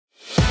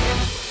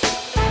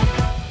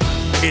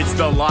It's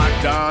the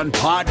Locked On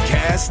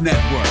Podcast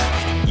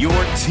Network, your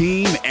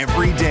team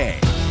every day.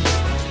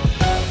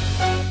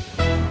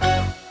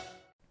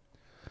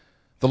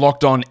 The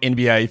Locked On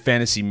NBA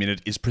Fantasy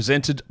Minute is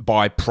presented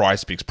by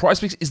PrizePicks.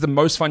 PrizePicks is the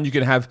most fun you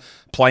can have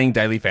playing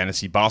daily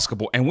fantasy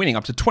basketball and winning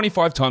up to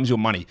 25 times your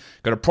money.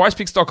 Go to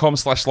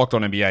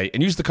prizepicks.com/LockedOnNBA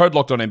and use the code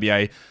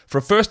LockedOnNBA for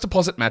a first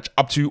deposit match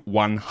up to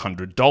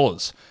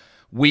 $100.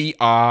 We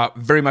are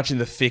very much in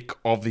the thick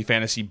of the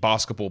fantasy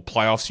basketball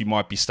playoffs. You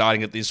might be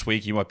starting it this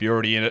week. You might be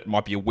already in it. It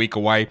might be a week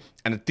away.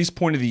 And at this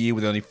point of the year,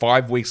 with only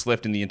 5 weeks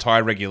left in the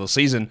entire regular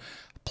season,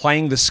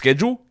 playing the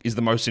schedule is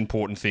the most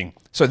important thing.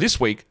 So this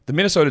week, the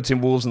Minnesota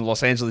Timberwolves and the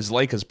Los Angeles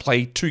Lakers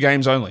play 2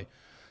 games only.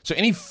 So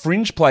any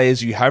fringe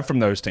players you have from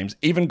those teams,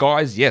 even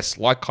guys, yes,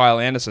 like Kyle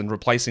Anderson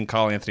replacing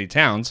Karl Anthony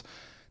Towns,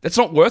 that's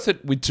not worth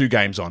it with 2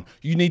 games on.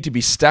 You need to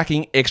be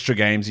stacking extra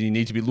games, and you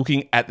need to be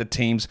looking at the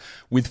teams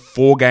with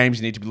 4 games.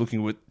 You need to be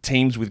looking at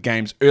teams with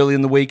games early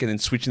in the week and then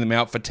switching them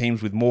out for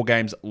teams with more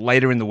games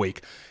later in the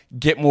week.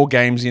 Get more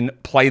games in,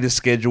 play the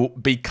schedule,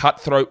 be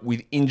cutthroat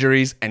with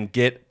injuries, and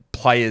get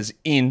players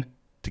in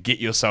to get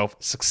yourself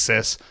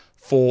success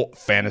for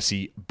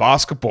fantasy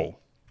basketball.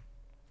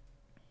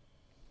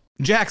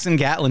 Jackson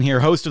Gatlin here,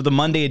 host of the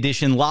Monday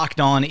edition Locked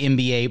On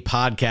NBA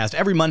podcast.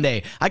 Every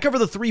Monday, I cover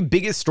the 3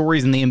 biggest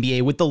stories in the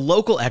NBA with the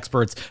local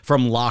experts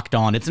from Locked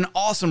On. It's an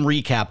awesome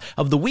recap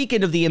of the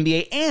weekend of the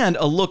NBA and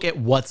a look at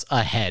what's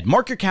ahead.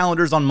 Mark your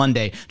calendars on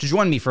Monday to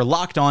join me for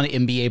Locked On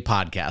NBA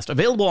podcast,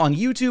 available on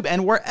YouTube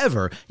and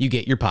wherever you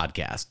get your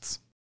podcasts.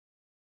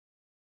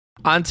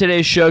 On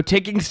today's show,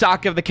 taking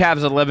stock of the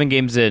Cavs 11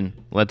 games in.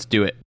 Let's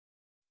do it.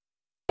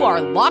 You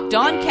are Locked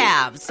On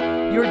Cavs,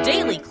 your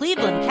daily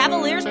Cleveland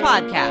Cavaliers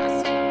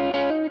podcast.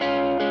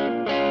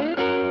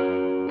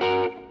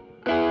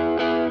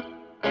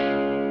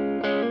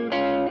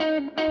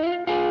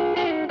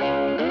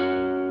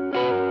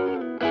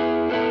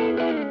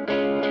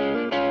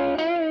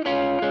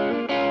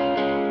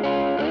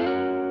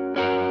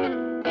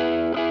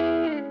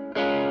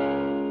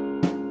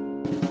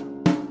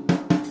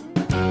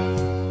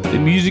 The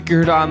music you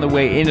heard on the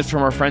way in is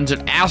from our friends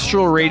at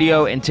Astral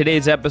Radio, and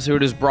today's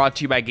episode is brought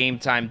to you by Game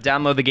Time.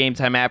 Download the Game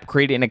Time app,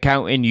 create an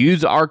account, and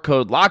use our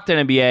code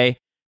LOCKEDONNBA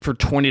for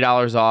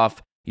 $20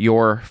 off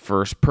your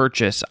first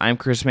purchase. I'm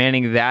Chris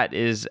Manning. That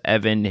is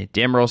Evan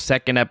Dammerel.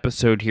 Second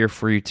episode here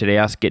for you today,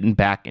 us getting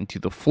back into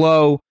the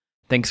flow.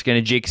 Thanks again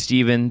to Jake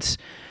Stevens,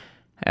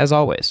 as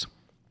always.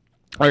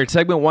 All right,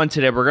 segment 1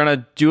 today, we're going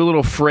to do a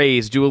little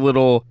phrase,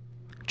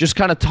 just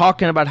kind of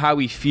talking about how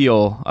we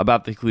feel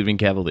about the Cleveland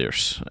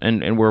Cavaliers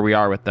and where we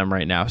are with them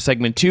right now.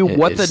 Segment 2,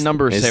 what the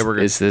numbers say we're going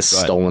to... Is this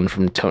stolen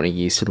from Tony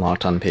East and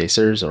Locked On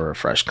Pacers or a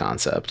fresh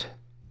concept?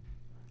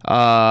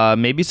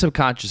 Maybe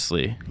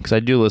subconsciously, because I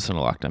do listen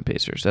to Locked On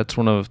Pacers. That's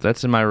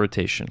in my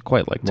rotation,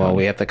 quite like Tony. Well,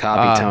 we have to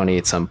copy Tony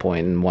at some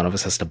point, and one of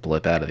us has to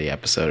blip out of the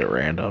episode at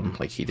random,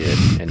 like he did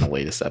in the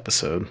latest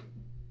episode.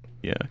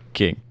 Yeah,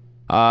 king.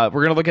 We're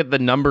going to look at the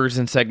numbers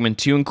in segment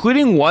 2,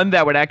 including one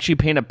that would actually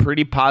paint a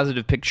pretty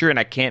positive picture, and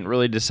I can't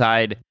really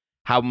decide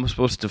how I'm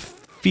supposed to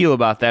feel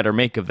about that or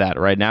make of that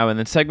right now. And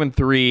then segment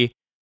 3,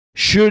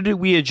 should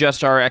we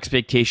adjust our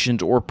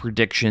expectations or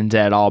predictions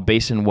at all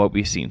based on what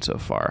we've seen so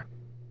far?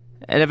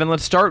 And Evan,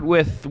 let's start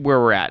with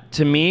where we're at.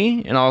 To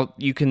me, and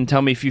you can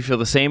tell me if you feel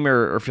the same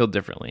or feel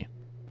differently.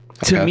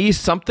 Okay. To me,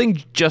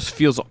 something just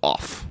feels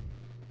off.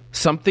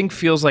 Something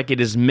feels like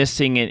it is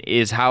missing, and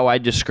is how I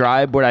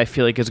describe what I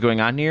feel like is going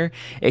on here.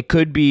 It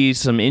could be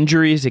some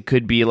injuries. It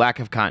could be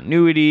lack of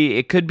continuity.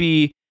 It could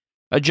be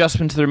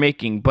adjustments they're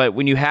making. But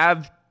when you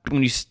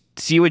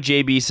see what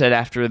JB said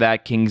after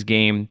that Kings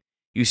game,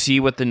 you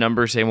see what the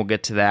numbers say, and we'll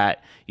get to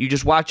that. You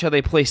just watch how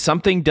they play.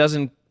 Something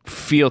doesn't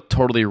feel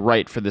totally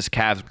right for this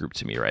Cavs group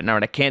to me right now,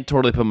 and I can't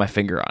totally put my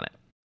finger on it.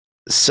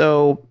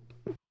 So...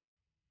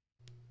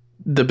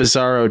 the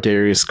bizarro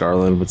Darius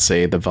Garland would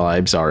say the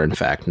vibes are, in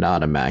fact,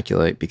 not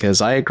immaculate, because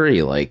I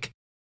agree. Like,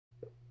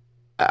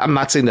 I'm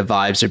not saying the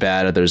vibes are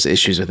bad or there's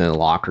issues within the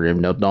locker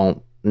room.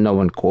 No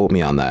one quote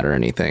me on that or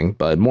anything,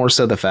 but more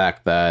so the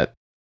fact that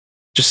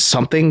just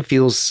something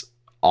feels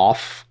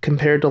off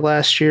compared to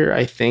last year,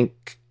 I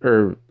think,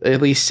 or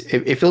at least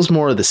it feels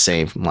more of the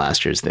same from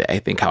last year's, I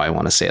think, how I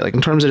want to say it. Like,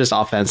 in terms of just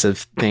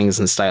offensive things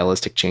and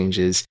stylistic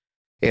changes,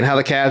 and how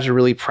the Cavs are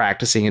really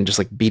practicing and just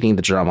like beating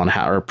the drum on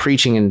how, or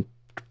preaching and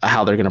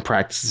how they're going to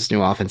practice this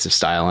new offensive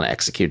style and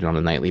execute it on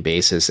a nightly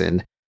basis.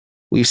 And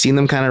we've seen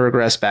them kind of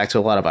regress back to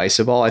a lot of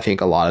iso ball. I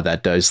think a lot of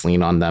that does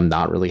lean on them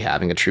not really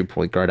having a true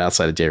point guard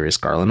outside of Darius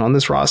Garland on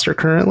this roster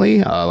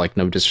currently. Like,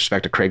 no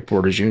disrespect to Craig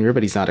Porter Jr.,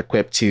 but he's not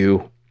equipped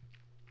to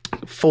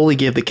fully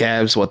give the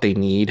Cavs what they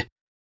need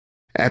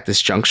at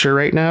this juncture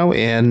right now.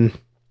 And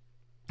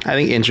I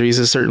think injuries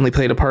has certainly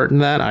played a part in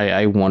that.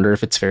 I wonder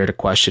if it's fair to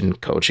question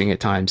coaching at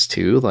times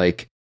too.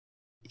 Like,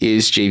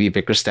 is JB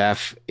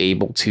Bickerstaff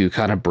able to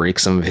kind of break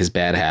some of his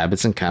bad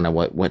habits and kind of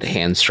what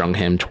hamstrung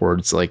him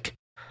towards, like,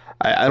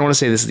 I don't want to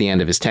say this is the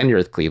end of his tenure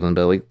with Cleveland,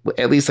 but like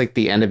at least like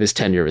the end of his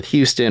tenure with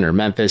Houston or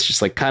Memphis,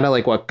 just like kind of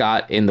like what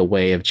got in the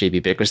way of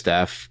JB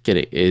Bickerstaff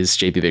is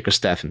JB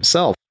Bickerstaff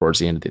himself towards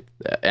the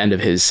end of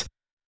his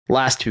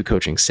last two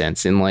coaching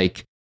stints. And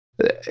like,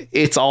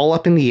 it's all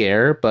up in the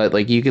air, but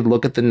like you could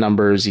look at the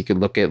numbers, you could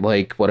look at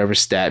like whatever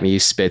stat me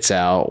spits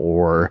out,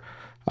 or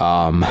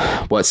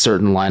what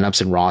certain lineups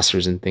and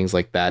rosters and things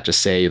like that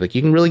just say. Like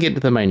you can really get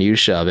into the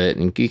minutia of it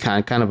and get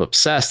kind of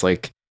obsessed,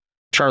 like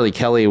Charlie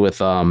Kelly with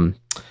Pepe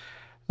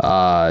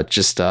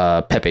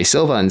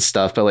Silva and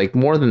stuff. But like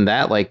more than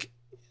that, like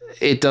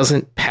it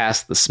doesn't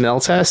pass the smell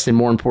test, and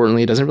more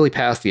importantly, it doesn't really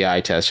pass the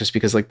eye test, just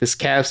because like this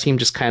Cavs team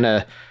just kind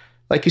of,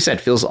 like you said,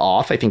 feels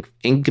off. I think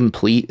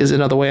incomplete is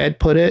another way I'd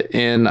put it.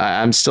 And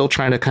I'm still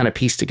trying to kind of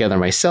piece together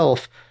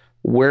myself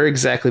where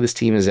exactly this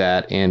team is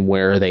at and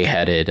where are they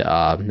headed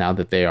now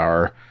that they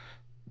are,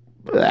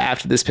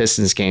 after this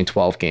Pistons game,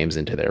 12 games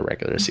into their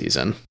regular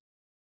season.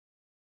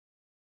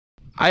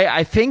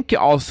 I think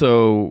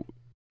also,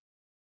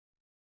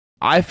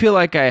 I feel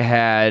like I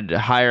had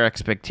higher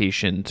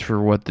expectations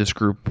for what this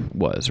group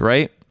was,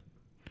 right?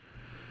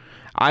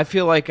 I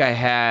feel like I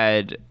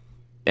had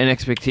an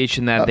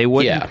expectation that they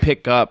wouldn't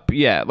pick up.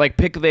 Yeah, like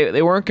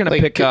they weren't going to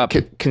pick up.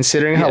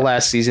 Considering how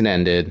last season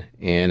ended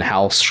and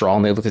how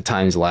strong they looked at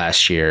times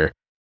last year,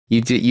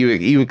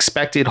 you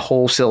expected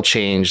wholesale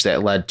change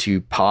that led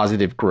to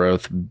positive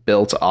growth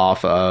built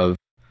off of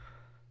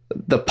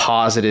the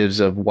positives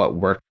of what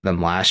worked for them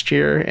last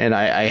year, and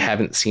I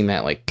haven't seen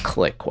that like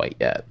click quite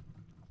yet.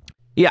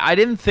 Yeah, I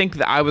didn't think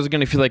that I was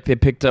going to feel like they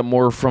picked up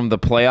more from the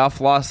playoff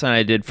loss than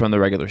I did from the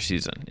regular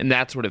season. And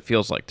that's what it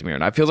feels like to me.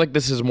 And I feel like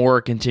this is more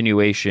a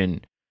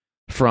continuation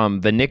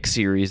from the Knicks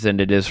series than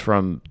it is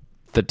from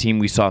the team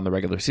we saw in the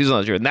regular season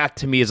last year. And that,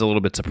 to me, is a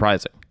little bit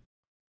surprising.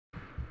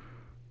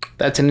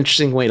 That's an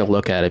interesting way to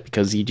look at it,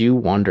 because you do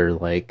wonder,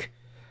 like,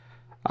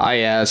 I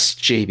asked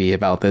JB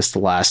about this the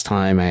last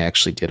time I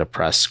actually did a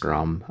press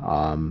scrum,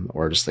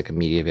 or just like a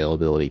media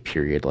availability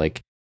period. Like,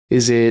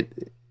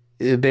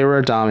 they were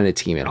a dominant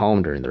team at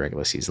home during the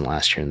regular season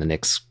last year, and the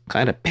Knicks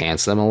kind of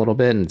pants them a little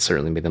bit and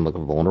certainly made them look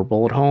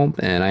vulnerable at home.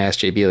 And I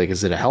asked JB, like,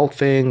 is it a health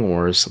thing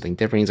or is something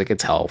different? He's like,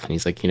 it's health. And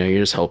he's like, you're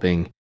just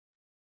hoping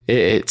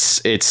it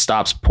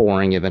stops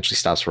pouring, eventually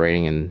stops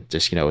raining, and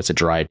just, it's a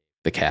dry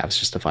the Cavs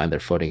just to find their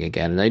footing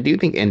again. And I do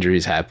think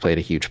injuries have played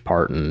a huge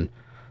part in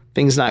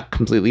things not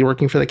completely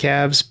working for the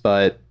Cavs,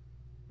 but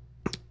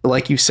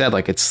like you said,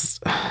 like, it's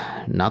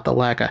not the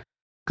lack of,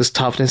 because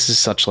toughness is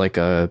such like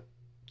a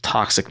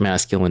toxic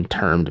masculine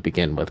term to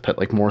begin with, but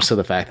like more so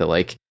the fact that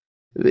like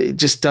it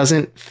just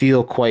doesn't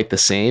feel quite the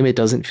same. It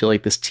doesn't feel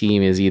like this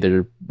team is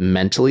either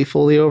mentally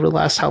fully over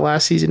how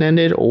last season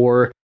ended,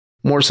 or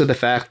more so the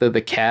fact that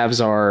the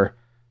Cavs are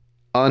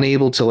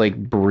unable to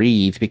like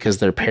breathe because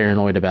they're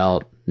paranoid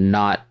about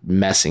not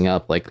messing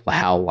up like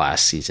how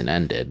last season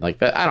ended.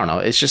 Like, I don't know.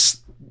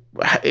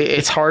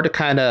 It's hard to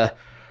kind of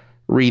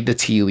read the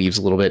tea leaves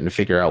a little bit and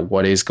figure out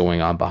what is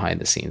going on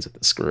behind the scenes with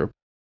this group.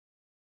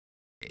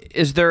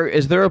 Is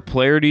there a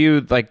player to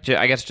you, like,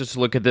 I guess just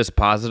look at this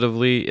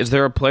positively, is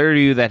there a player to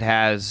you that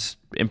has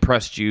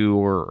impressed you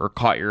or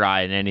caught your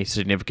eye in any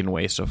significant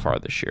way so far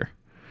this year?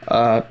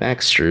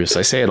 Max Strus.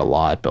 I say it a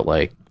lot, but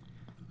like,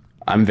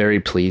 I'm very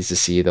pleased to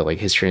see that like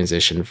his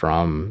transition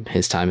from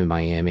his time in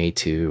Miami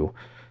to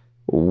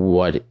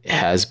what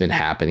has been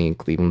happening in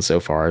Cleveland so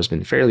far has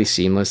been fairly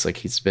seamless. Like,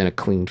 he's been a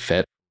clean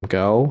fit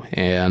go,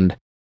 and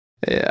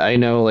I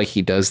know like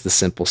he does the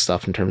simple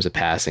stuff in terms of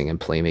passing and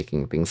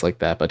playmaking, things like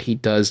that, but he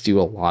does do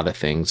a lot of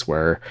things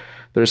where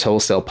there's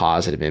wholesale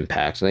positive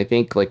impact. And I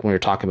think like when we're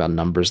talking about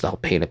numbers that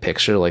help paint a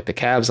picture, like the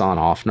Cavs on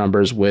off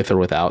numbers with or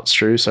without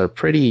Strus are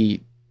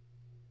pretty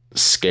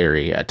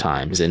scary at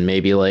times. And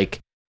maybe like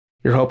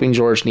you're hoping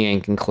George Niang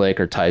can click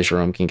or Ty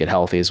Jerome can get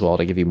healthy as well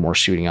to give you more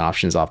shooting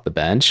options off the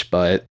bench,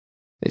 but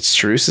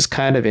Strus is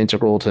kind of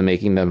integral to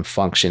making them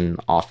function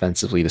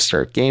offensively to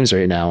start games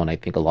right now, and I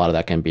think a lot of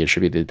that can be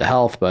attributed to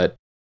health, but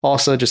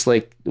also just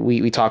like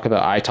I talked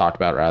about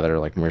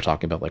like when we were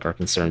talking about like our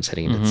concerns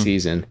heading into the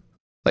season,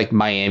 like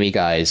Miami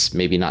guys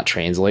maybe not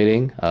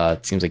translating.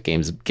 It seems like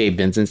Gabe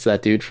Vincent's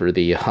that dude for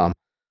the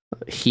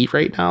Heat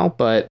right now,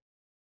 but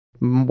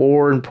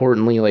more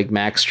importantly, like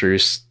Max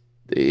Strus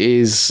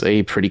is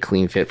a pretty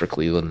clean fit for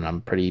Cleveland, and I'm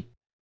pretty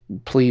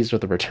pleased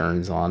with the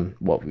returns on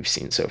what we've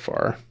seen so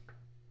far.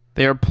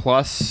 They are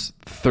plus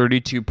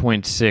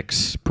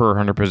 32.6 per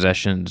 100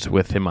 possessions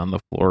with him on the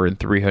floor in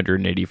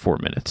 384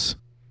 minutes.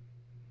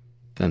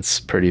 That's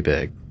pretty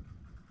big.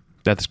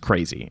 That's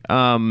crazy.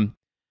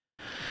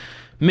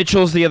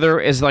 Mitchell's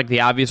is like the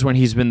obvious one.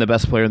 He's been the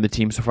best player in the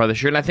team so far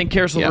this year. And I think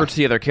Karis LeVert's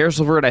the other. Karis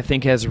LeVert, I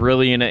think, has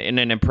really, in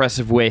an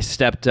impressive way,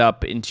 stepped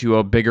up into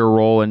a bigger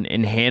role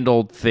and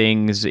handled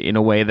things in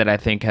a way that I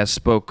think has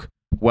spoke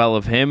well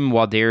of him,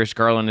 while Darius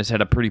Garland has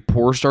had a pretty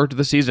poor start to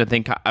the season. I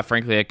think,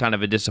 frankly, a kind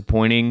of a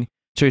disappointing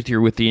start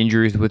here with the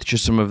injuries, with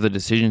just some of the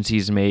decisions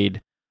he's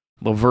made.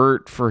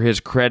 LeVert, for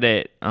his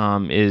credit,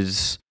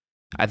 is,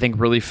 I think,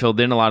 really filled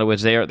in a lot of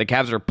ways. The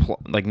Cavs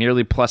are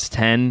nearly plus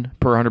 10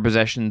 per 100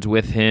 possessions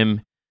with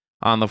him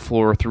on the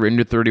floor through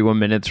into 31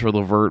 minutes for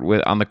LeVert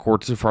on the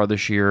court so far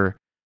this year.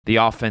 The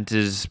offense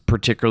is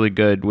particularly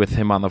good with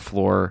him on the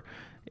floor.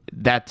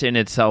 That in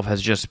itself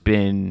has just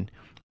been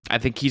I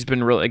think he's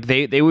been really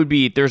they would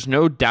be. There's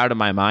no doubt in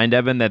my mind,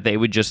 Evan, that they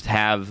would just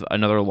have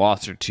another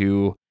loss or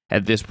two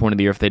at this point of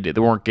the year if they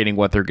weren't getting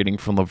what they're getting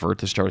from LeVert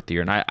to start the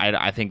year. And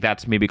I think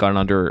that's maybe gone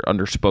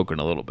underspoken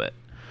a little bit.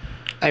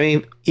 I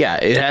mean, yeah,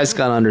 it has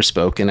gone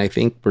underspoken. I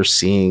think we're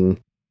seeing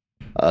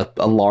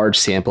a large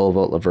sample of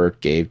what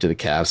LeVert gave to the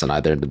Cavs on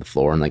either end of the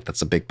floor, and like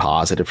that's a big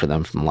positive for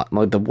them from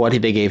like what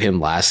they gave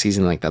him last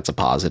season. Like that's a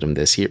positive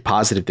this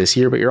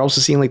year. But you're also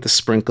seeing like the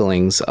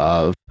sprinklings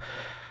of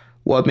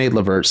what made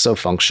LeVert so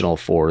functional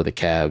for the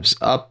Cavs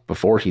up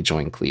before he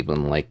joined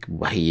Cleveland. Like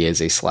he is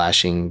a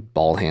slashing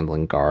ball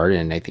handling guard,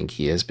 and I think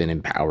he has been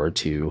empowered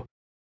to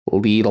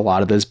lead a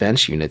lot of those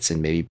bench units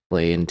and maybe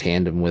play in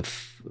tandem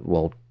with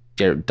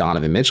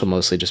Donovan Mitchell,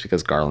 mostly just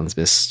because Garland's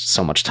missed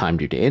so much time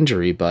due to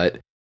injury. But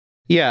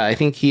yeah, I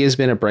think he has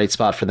been a bright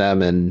spot for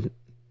them, and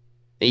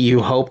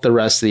you hope the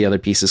rest of the other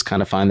pieces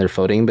kind of find their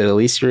footing, but at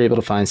least you're able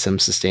to find some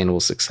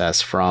sustainable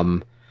success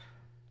from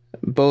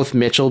both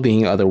Mitchell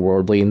being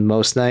otherworldly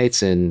most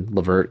nights and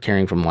LeVert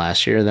carrying from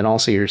last year. And then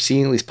also you're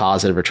seeing at least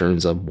positive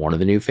returns of one of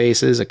the new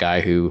faces, a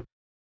guy who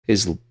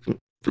is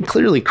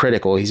clearly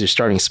critical. He's your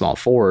starting small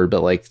forward,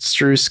 but like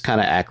Strus kind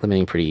of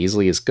acclimating pretty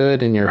easily is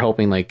good. And you're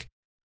hoping like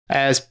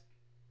as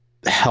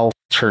health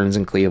turns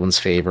in Cleveland's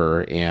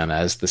favor and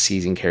as the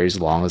season carries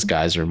along, as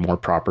guys are in more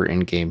proper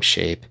in-game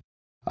shape,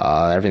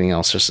 everything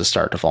else just to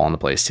start to fall into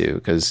place too.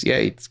 Because yeah,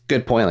 it's a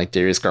good point. Like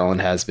Darius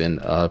Garland has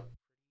been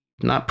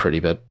not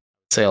pretty, but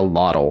say a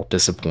lot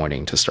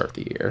disappointing to start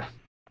the year.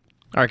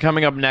 All right,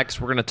 coming up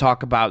next, we're going to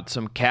talk about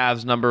some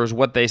Cavs numbers,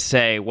 what they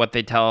say, what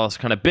they tell us,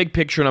 kind of big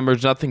picture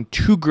numbers, nothing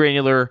too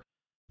granular,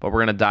 but we're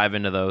going to dive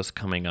into those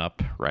coming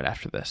up right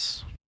after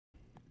this.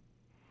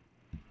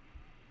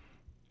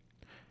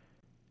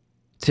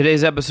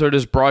 Today's episode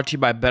is brought to you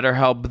by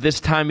BetterHelp. This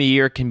time of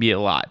year can be a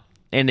lot,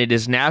 and it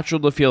is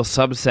natural to feel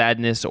some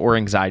sadness or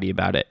anxiety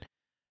about it.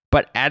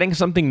 But adding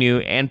something new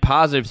and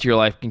positive to your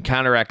life can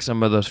counteract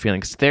some of those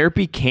feelings.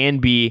 Therapy can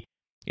be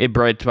a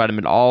bright spot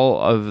amid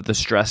all of the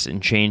stress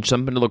and change,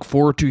 something to look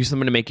forward to,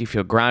 something to make you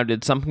feel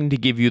grounded, something to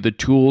give you the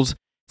tools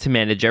to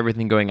manage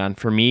everything going on.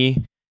 For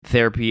me,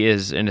 therapy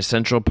is an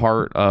essential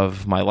part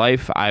of my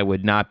life. I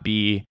would not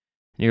be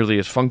nearly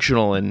as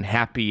functional and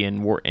happy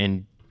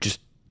and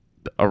just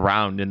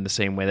around in the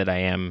same way that I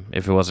am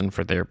if it wasn't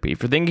for therapy.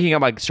 If you're thinking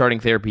about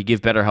starting therapy,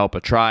 give BetterHelp a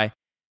try.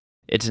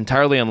 It's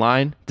entirely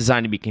online,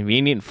 designed to be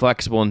convenient,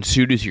 flexible, and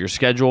suited to your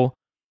schedule.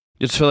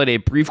 Just fill out a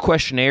brief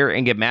questionnaire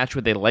and get matched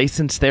with a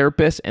licensed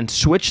therapist and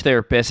switch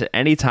therapists at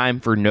any time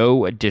for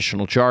no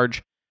additional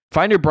charge.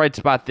 Find your bright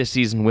spot this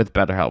season with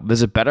BetterHelp.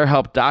 Visit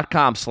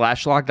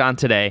BetterHelp.com/lockedon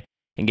today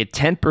and get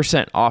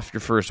 10% off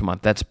your first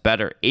month. That's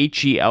better,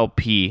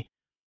 H-E-L-P,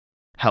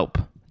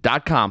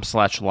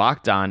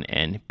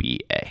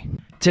 help.com/lockedonnba.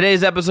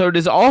 Today's episode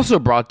is also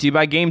brought to you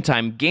by Game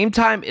Time. Game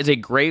Time is a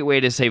great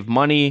way to save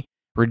money,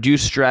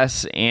 reduce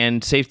stress,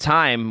 and save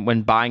time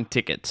when buying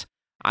tickets.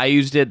 I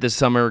used it this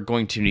summer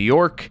going to New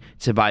York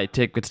to buy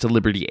tickets to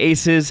Liberty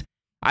Aces.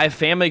 I have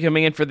family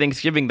coming in for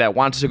Thanksgiving that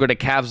wants to go to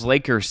Cavs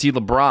Lakers, see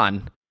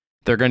LeBron.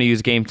 They're going to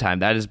use Game Time.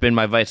 That has been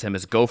my advice to them,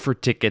 is go for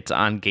tickets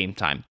on Game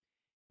Time.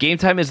 Game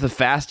Time is the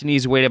fast and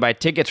easy way to buy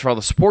tickets for all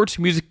the sports,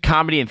 music,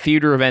 comedy, and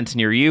theater events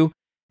near you.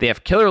 They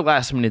have killer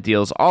last-minute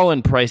deals,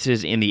 all-in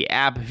prices in the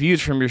app,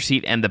 views from your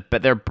seat, and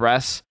their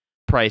best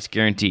price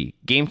guarantee.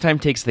 Game Time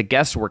takes the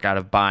guesswork out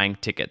of buying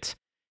tickets.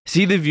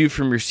 See the view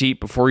from your seat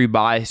before you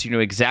buy so you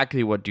know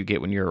exactly what you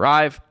get when you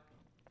arrive.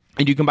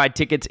 And you can buy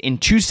tickets in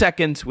 2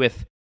 seconds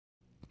with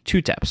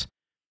 2 taps.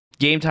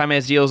 Game Time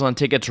has deals on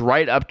tickets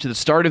right up to the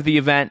start of the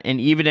event and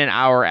even an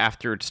hour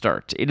after it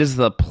starts. It is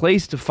the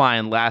place to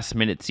find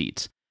last-minute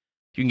seats.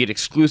 You can get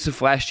exclusive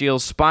flash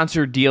deals,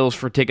 sponsored deals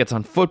for tickets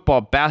on football,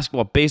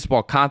 basketball,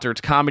 baseball,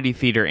 concerts, comedy,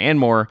 theater, and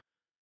more.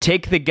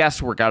 Take the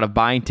guesswork out of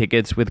buying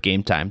tickets with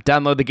Game Time.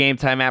 Download the Game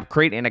Time app,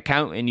 create an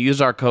account, and use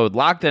our code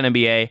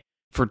LOCKEDONNBA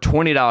for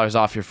 $20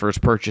 off your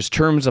first purchase.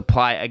 Terms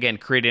apply. Again,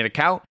 create an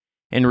account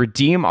and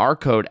redeem our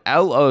code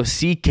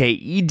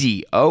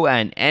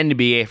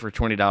LOCKEDONNBA for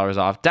 $20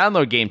 off.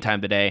 Download Game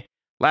Time today.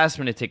 Last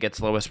minute tickets,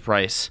 lowest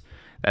price.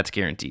 That's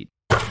guaranteed.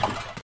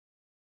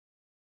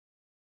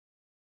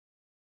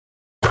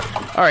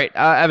 All right,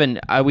 Evan,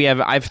 I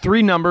have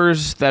 3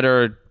 numbers that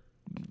are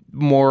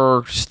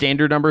more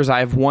standard numbers. I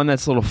have one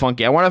that's a little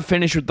funky. I want to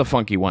finish with the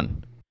funky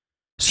one.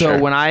 So Sure.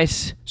 when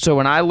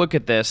I look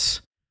at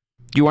this,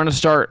 do you want to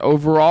start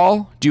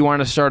overall? Do you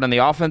want to start on the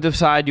offensive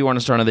side? Do you want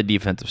to start on the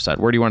defensive side?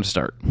 Where do you want to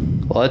start?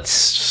 Let's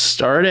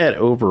start at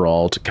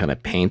overall to kind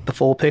of paint the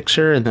full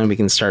picture, and then we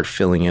can start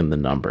filling in the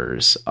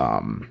numbers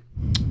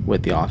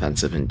with the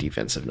offensive and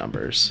defensive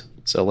numbers.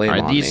 So lay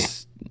them on me.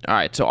 All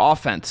right, so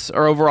offense,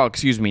 or overall,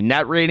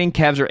 net rating,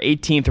 Cavs are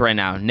 18th right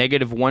now,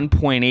 negative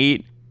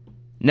 1.8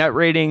 net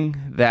rating.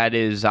 That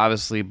is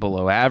obviously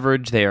below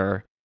average.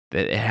 It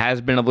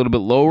has been a little bit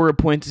lower at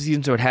points this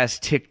season, so it has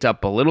ticked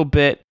up a little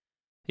bit.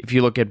 If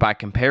you look at by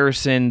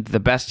comparison, the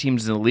best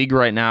teams in the league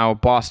right now,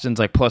 Boston's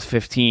like plus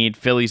 15,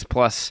 Philly's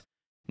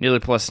nearly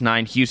plus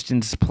 9,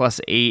 Houston's plus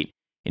 8.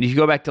 And if you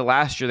go back to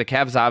last year, the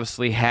Cavs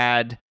obviously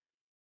had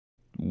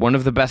one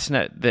of the best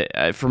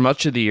for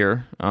much of the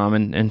year,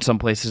 and in some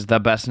places the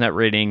best net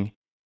rating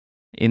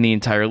in the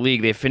entire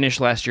league. They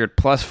finished last year at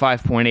plus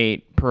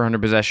 5.8 per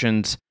 100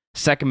 possessions,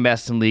 second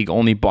best in league.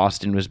 Only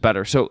Boston was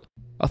better. So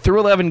through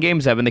 11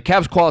 games, Evan, the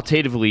Cavs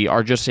qualitatively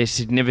are just a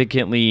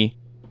significantly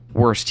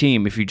worse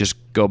team if you just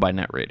go by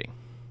net rating.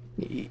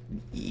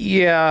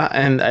 Yeah,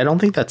 and I don't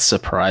think that's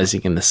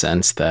surprising in the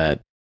sense that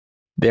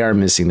they are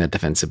missing that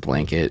defensive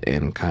blanket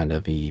and kind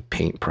of the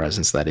paint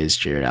presence that is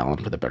Jared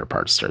Allen for the better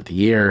part to start the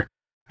year.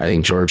 I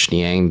think George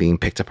Niang being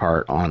picked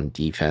apart on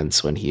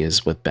defense when he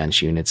is with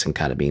bench units and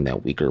kind of being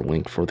that weaker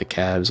link for the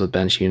Cavs with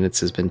bench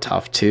units has been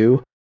tough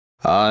too.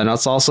 And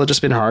it's also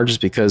just been hard just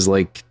because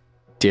like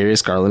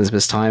Darius Garland has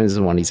missed times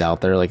and when he's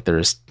out there, like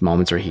there's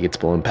moments where he gets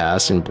blown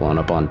past and blown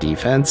up on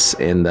defense.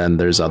 And then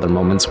there's other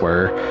moments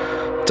where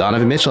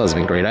Donovan Mitchell has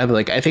been great.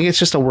 I think it's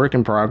just a work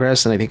in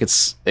progress, and I think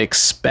it's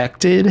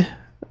expected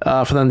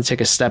for them to take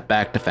a step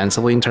back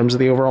defensively in terms of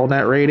the overall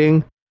net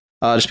rating,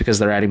 just because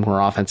they're adding more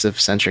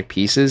offensive-centric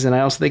pieces. And I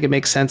also think it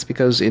makes sense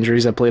because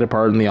injuries have played a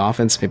part in the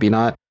offense, maybe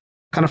not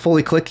kind of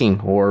fully clicking,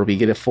 or we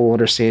get a full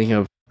understanding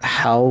of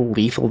how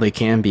lethal they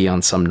can be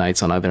on some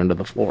nights on either end of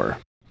the floor.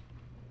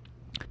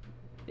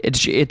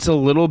 It's a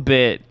little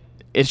bit...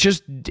 It's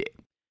just...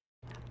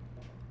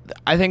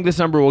 I think this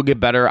number will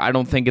get better. I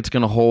don't think it's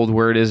going to hold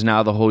where it is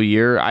now the whole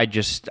year. I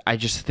just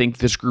think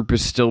this group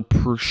is still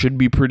should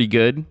be pretty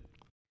good.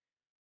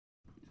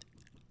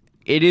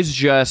 It is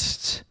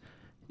just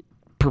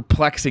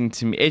perplexing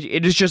to me.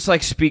 It is just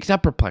like speaks,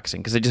 not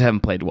perplexing because they just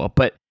haven't played well,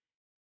 but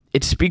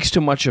it speaks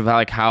too much of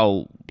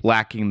how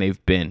lacking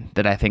they've been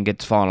that I think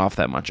it's fallen off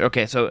that much.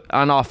 Okay, so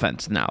on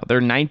offense now, they're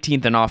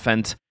 19th in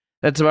offense.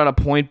 That's about a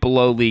point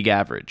below league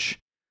average.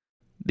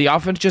 The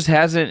offense just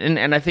hasn't,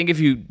 and I think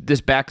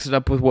this backs it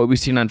up with what we've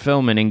seen on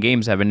film and in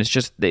games, Evan, it's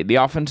just the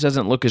offense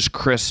doesn't look as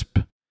crisp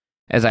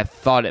as I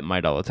thought it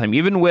might all the time,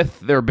 even with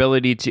their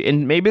ability to,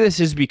 and maybe this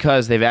is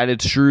because they've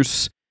added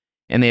Strus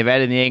and they've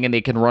added Niang and they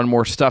can run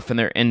more stuff and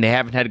they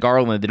haven't had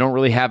Garland. They don't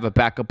really have a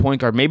backup point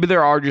guard. Maybe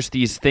there are just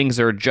these things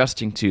they're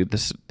adjusting to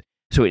this,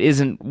 so it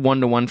isn't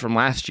 1-to-1 from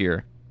last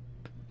year.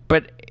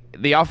 But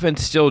the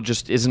offense still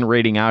just isn't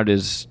rating out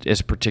as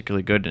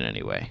particularly good in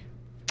any way.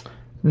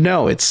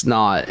 No, it's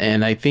not.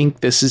 And I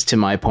think this is to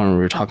my point when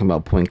we were talking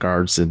about point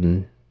guards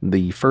in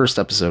the first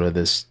episode of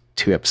this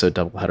 2-episode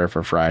doubleheader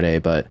for Friday.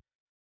 But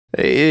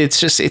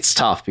it's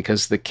tough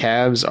because the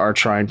Cavs are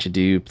trying to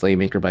do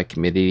playmaker by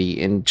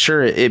committee. And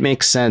sure, it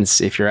makes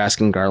sense if you're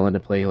asking Garland to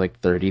play like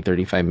 30,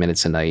 35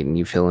 minutes a night and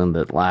you fill in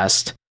the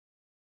last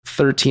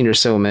 13 or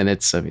so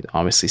minutes. I mean,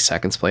 obviously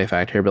seconds play a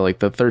factor here, but like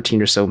the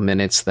 13 or so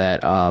minutes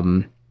that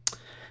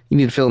you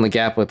need to fill in the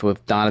gap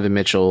with Donovan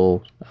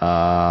Mitchell,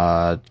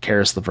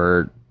 Karis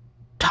LeVert,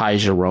 Ty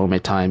Jerome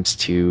at times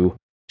to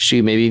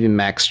shoot, maybe even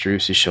Max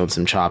Strus, who's shown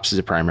some chops as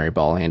a primary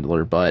ball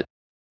handler. But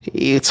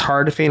it's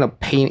hard to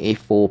paint a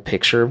full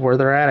picture of where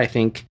they're at. I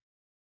think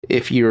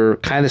if you're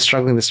kind of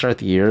struggling to start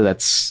the year,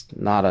 that's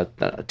not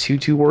a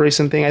too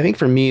worrisome thing. I think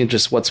for me,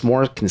 just what's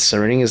more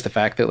concerning is the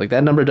fact that like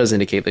that number does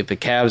indicate like the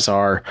Cavs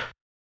are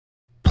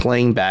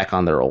playing back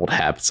on their old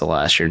habits of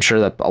last year. And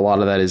sure that a lot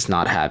of that is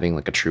not having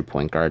like a true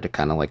point guard to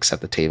kind of like set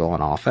the table on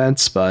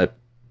offense, but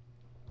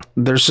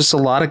there's just a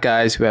lot of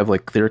guys who have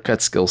like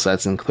clear-cut skill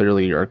sets and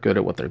clearly are good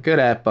at what they're good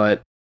at,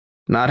 but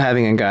not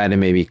having a guy to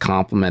maybe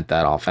complement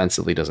that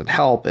offensively doesn't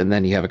help. And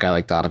then you have a guy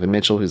like Donovan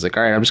Mitchell who's like,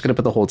 all right, I'm just going to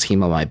put the whole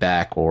team on my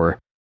back, or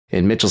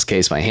in Mitchell's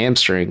case, my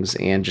hamstrings,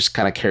 and just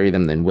kind of carry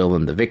them and will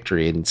them to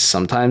victory. And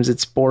sometimes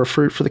it's bore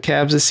fruit for the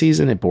Cavs this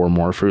season. It bore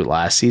more fruit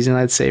last season,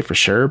 I'd say, for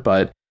sure.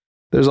 But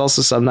there's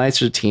also some nights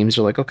where teams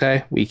are like,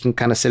 okay, we can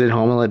kind of sit at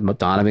home and let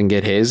Donovan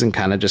get his and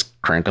kind of just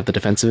crank up the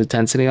defensive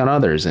intensity on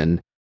others. And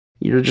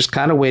you're just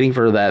kind of waiting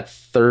for that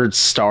third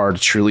star to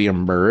truly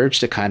emerge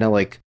to kind of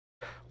like,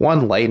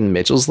 one, lighten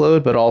Mitchell's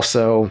load, but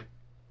also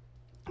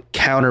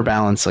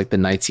counterbalance like the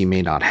nights he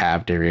may not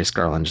have Darius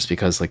Garland, just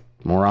because like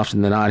more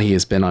often than not, he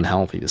has been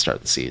unhealthy to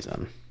start the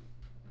season.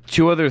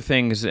 Two other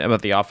things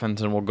about the offense,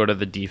 and we'll go to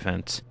the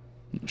defense.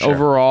 Sure.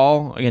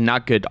 Overall, again,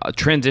 not good.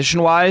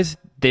 Transition-wise,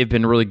 they've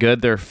been really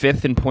good. They're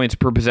 5th in points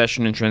per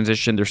possession in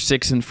transition. They're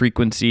 6th in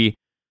frequency,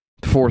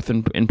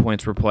 4th in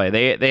points per play.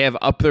 They have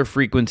upped their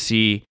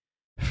frequency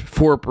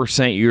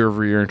 4% year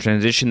over year in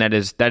transition. That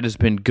has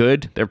been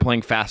good. They're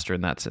playing faster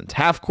in that sense.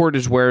 Half court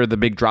is where the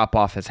big drop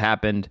off has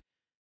happened.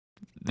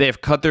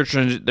 They've cut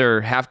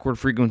their half court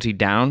frequency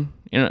down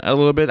a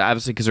little bit,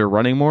 obviously because they're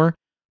running more.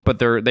 But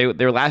they're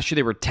last year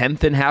they were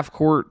 10th in half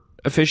court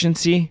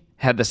efficiency,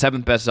 had the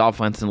 7th best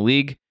offense in the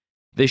league.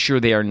 This year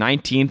they are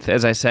 19th,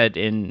 as I said,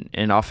 in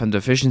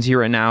offensive efficiency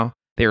right now.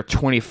 They are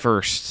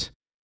 21st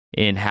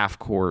in half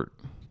court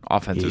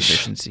offensive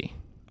efficiency.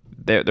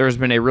 There's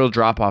been a real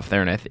drop off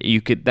there, and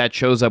that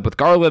shows up with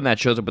Garland. That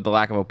shows up with the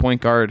lack of a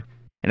point guard,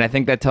 and I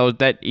think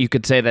that you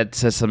could say that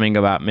says something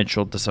about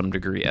Mitchell to some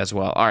degree as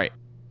well. All right,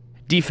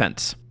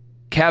 defense.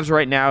 Cavs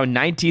right now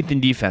 19th in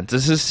defense.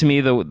 This is to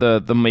me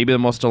the maybe the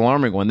most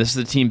alarming one. This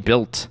is a team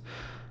built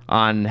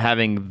on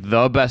having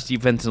the best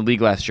defense in the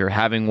league last year,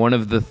 having one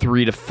of the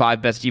 3 to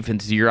 5 best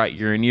defenses year out,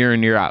 year in,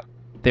 year out.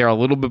 They're a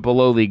little bit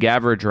below league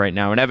average right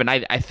now. And Evan,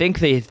 I think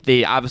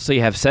they obviously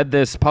have said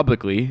this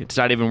publicly. It's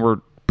not even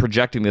we're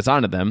projecting this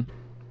onto them.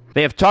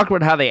 They have talked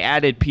about how they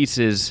added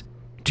pieces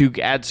to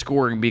add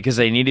scoring because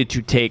they needed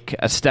to take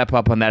a step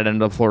up on that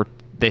end of the floor.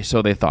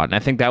 So they thought, and I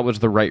think that was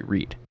the right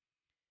read.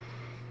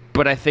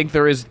 But I think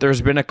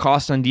there's been a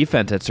cost on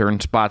defense at certain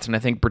spots, and I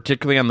think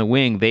particularly on the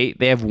wing, they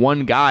have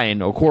one guy in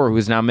Okoro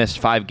who's now missed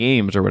 5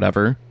 games or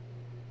whatever,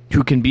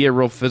 who can be a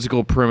real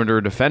physical perimeter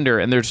defender,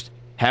 and they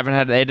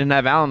didn't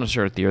have Allen to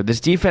start the year.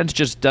 This defense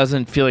just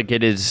doesn't feel like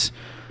it is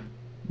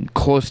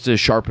close to as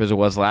sharp as it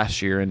was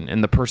last year,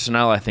 and the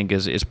personnel I think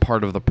is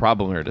part of the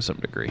problem here to some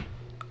degree.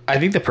 I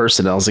think the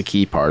personnel is a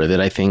key part of it.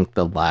 I think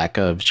the lack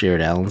of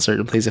Jared Allen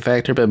certainly plays a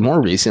factor, but more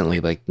recently,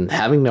 like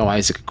having no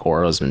Isaac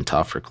Okoro has been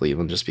tough for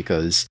Cleveland just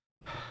because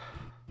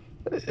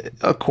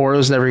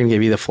Okoro's never going to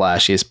give you the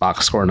flashiest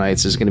box score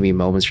nights. There's going to be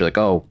moments where you're like,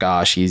 oh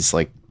gosh, he's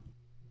like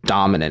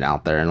dominant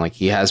out there. And like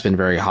he has been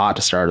very hot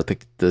to start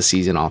the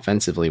season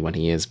offensively when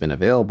he has been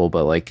available,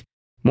 but like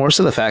more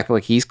so the fact that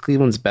like he's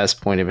Cleveland's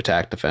best point of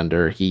attack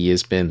defender. He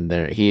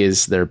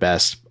is their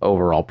best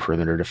overall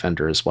perimeter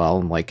defender as well.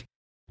 And like,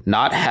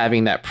 not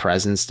having that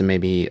presence to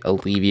maybe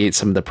alleviate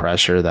some of the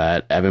pressure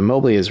that Evan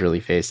Mobley has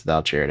really faced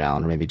without Jared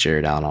Allen, or maybe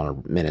Jared Allen on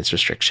a minutes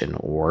restriction,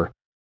 or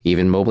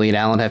even Mobley and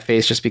Allen have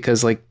faced just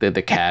because like the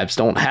Cavs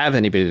don't have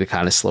anybody to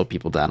kind of slow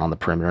people down on the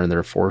perimeter, and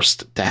they're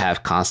forced to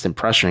have constant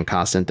pressure and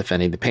constant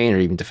defending the paint or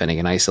even defending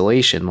in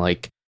isolation.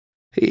 Like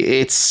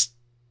it's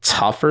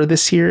tougher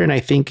this year, and I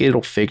think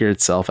it'll figure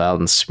itself out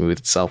and smooth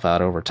itself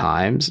out over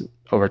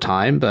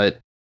time. But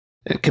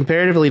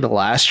comparatively to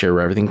last year,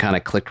 where everything kind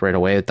of clicked right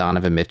away with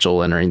Donovan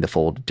Mitchell entering the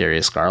fold,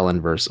 Darius Garland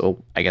versus,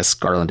 I guess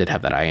Garland did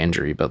have that eye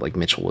injury, but like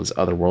Mitchell was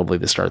otherworldly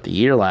to start the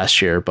year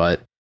last year,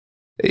 but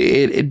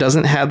it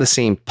doesn't have the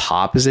same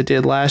pop as it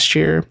did last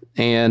year.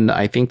 And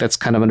I think that's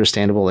kind of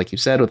understandable, like you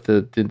said, with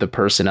the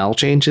personnel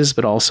changes,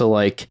 but also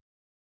like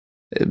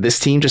this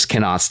team just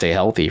cannot stay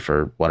healthy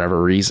for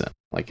whatever reason.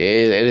 Like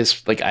it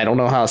is like, I don't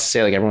know how else to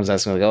say, like everyone's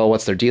asking like, oh,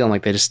 what's their deal? And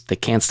like, they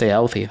can't stay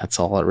healthy. That's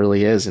all it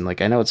really is. And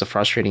like, I know it's a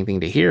frustrating thing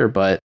to hear,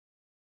 but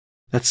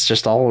that's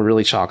just all it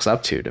really chalks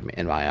up to me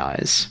in my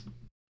eyes.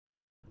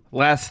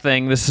 Last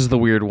thing, this is the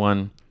weird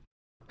one.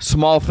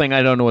 Small thing,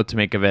 I don't know what to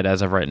make of it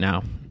as of right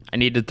now. I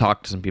need to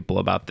talk to some people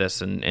about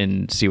this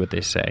and see what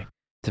they say,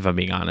 if I'm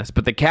being honest.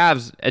 But the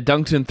Cavs at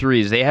dunks and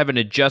threes, they have an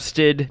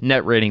adjusted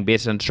net rating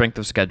based on strength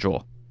of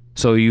schedule.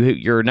 So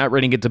your net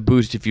rating gets a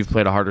boost if you've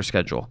played a harder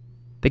schedule.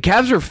 The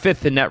Cavs are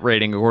 5th in net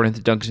rating according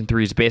to dunks and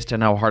threes based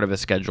on how hard of a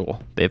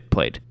schedule they've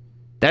played.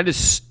 That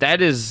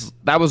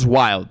was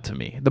wild to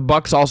me. The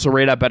Bucks also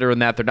rate out better than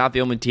that. They're not the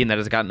only team that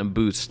has gotten a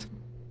boost,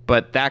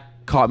 but that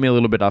caught me a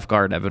little bit off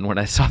guard, Evan, when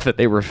I saw that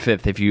they were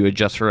 5th if you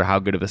adjust for how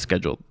hard of a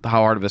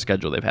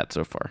schedule they've had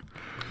so far.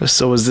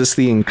 So was this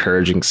the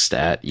encouraging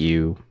stat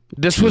you?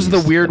 This was the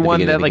weird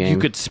one that like you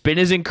could spin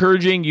as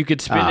encouraging. You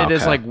could spin it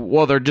as like,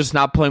 well, they're just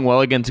not playing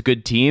well against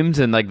good teams,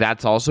 and like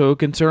that's also a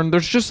concern.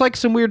 There's just like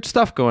some weird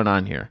stuff going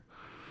on here.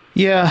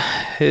 Yeah,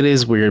 it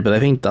is weird, but I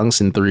think dunks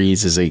and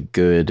threes is a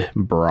good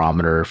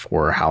barometer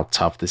for how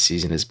tough the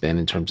season has been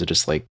in terms of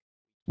just like,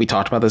 we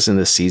talked about this in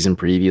the season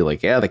preview.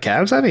 Like, yeah, the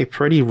Cavs have a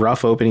pretty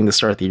rough opening to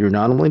start the year.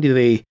 Not only do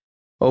they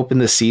open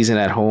the season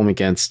at home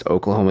against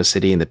Oklahoma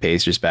City and the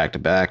Pacers back to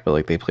back, but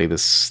like they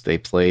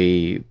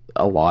play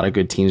a lot of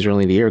good teams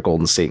early in the year,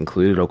 Golden State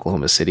included.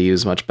 Oklahoma City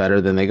is much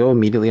better. Then they go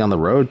immediately on the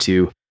road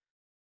to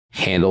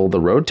handle the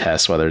road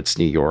test, whether it's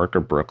New York or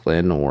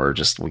Brooklyn or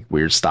just like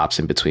weird stops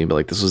in between. But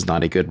like this was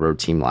not a good road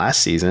team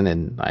last season,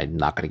 and they're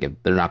not going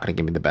to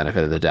give me the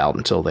benefit of the doubt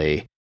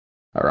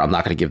I'm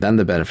not going to give them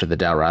the benefit of the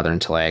doubt rather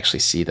until I actually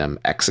see them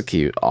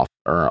execute off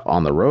or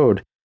on the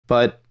road.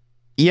 But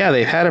yeah,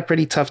 they've had a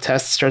pretty tough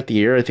test to start the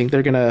year. I think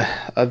they're going to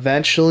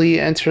eventually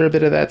enter a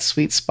bit of that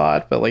sweet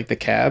spot, but like the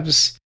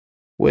Cavs,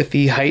 with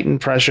the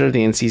heightened pressure of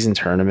the in-season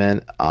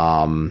tournament,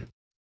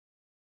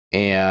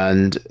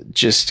 and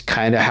just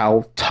kind of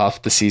how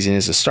tough the season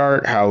is to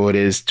start, how it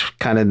is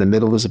kind of in the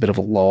middle, there's a bit of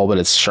a lull, but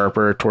it's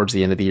sharper towards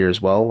the end of the year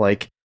as well.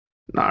 Like,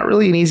 not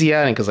really an easy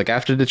outing, because like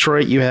after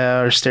Detroit, you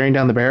are staring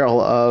down the barrel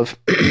of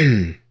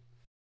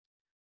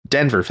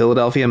Denver,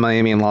 Philadelphia,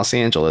 Miami, and Los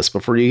Angeles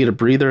before you get a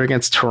breather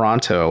against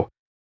Toronto.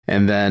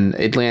 And then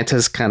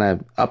Atlanta's kind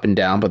of up and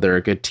down, but they're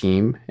a good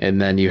team.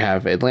 And then you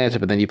have Atlanta,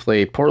 but then you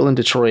play Portland,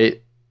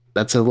 Detroit.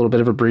 That's a little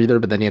bit of a breather,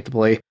 but then you have to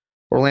play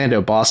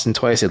Orlando, Boston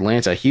twice,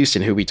 Atlanta,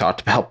 Houston, who we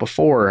talked about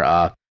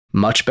before.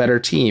 Much better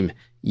team.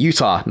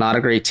 Utah, not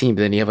a great team.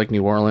 But then you have like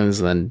New Orleans,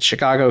 and then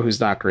Chicago, who's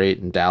not great,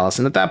 and Dallas.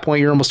 And at that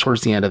point, you're almost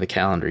towards the end of the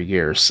calendar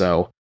year.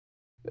 So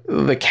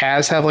the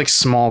Cavs have like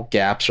small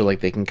gaps where like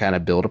they can kind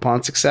of build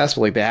upon success,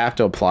 but like they have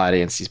to apply it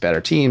against these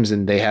better teams.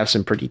 And they have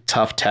some pretty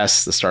tough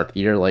tests to start the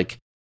year. Like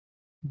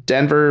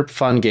Denver,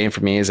 fun game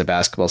for me as a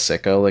basketball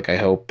sicko. Like I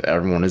hope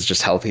everyone is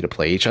just healthy to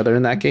play each other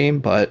in that game.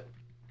 But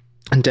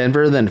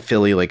Denver, then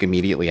Philly, like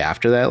immediately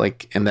after that,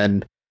 like, and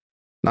then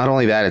not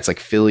only that, it's like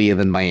Philly and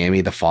then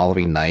Miami the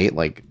following night,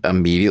 like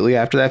immediately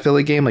after that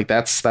Philly game. Like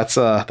that's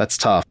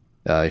tough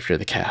if you're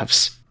the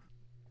Cavs.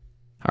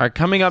 All right,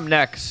 coming up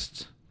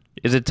next,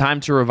 Is it time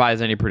to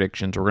revise any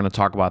predictions? We're going to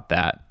talk about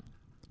that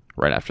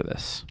right after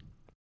this.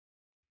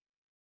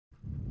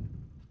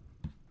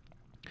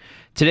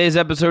 Today's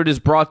episode is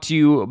brought to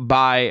you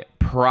by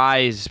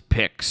Prize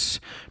Picks.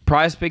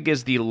 Prize Pick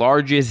is the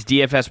largest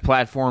DFS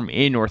platform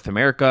in North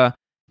America.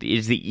 It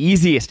is the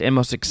easiest and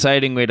most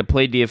exciting way to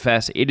play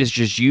DFS. It is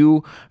just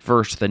you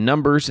versus the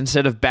numbers.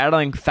 Instead of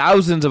battling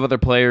thousands of other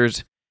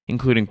players,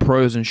 including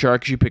pros and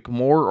sharks, you pick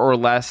more or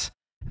less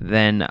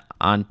than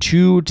on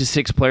 2 to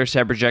 6 player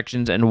stat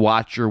projections and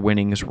watch your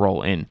winnings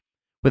roll in.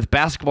 With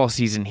basketball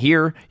season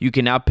here, you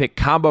can now pick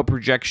combo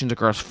projections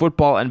across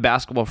football and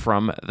basketball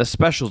from the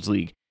Specials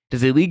League. It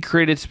is a league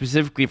created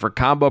specifically for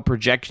combo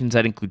projections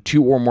that include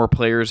 2 or more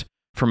players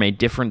from a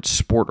different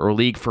sport or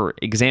league. For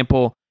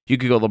example, you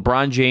could go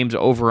LeBron James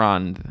and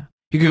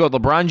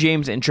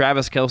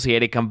Travis Kelce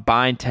at a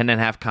combined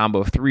 10.5 combo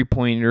of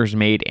 3-pointers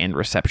made and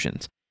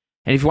receptions.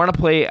 And if you want to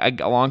play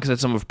alongside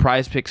some of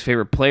Prize Picks'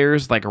 favorite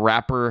players like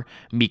rapper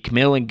Meek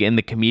Mill and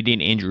the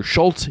comedian Andrew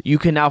Schultz, you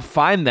can now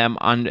find them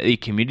on the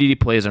community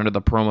plays under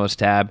the promos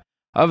tab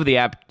of the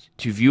app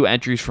to view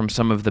entries from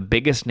some of the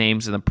biggest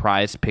names in the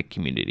Prize Pick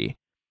community.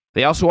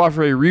 They also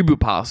offer a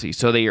reboot policy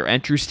so that your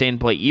entries stay in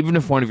play even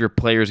if one of your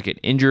players get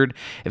injured.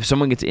 If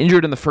someone gets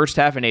injured in the first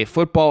half in a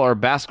football or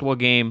basketball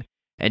game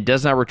and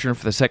does not return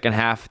for the second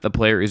half, the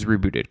player is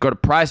rebooted. Go to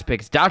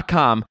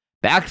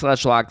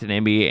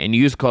prizepicks.com/LockedOnNBA and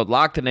use code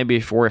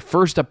LockedOnNBA for a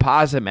first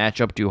deposit match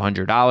up to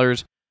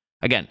 $100.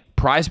 Again,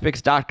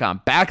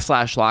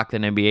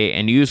 prizepicks.com/LockedOnNBA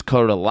and use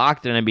code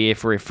LockedOnNBA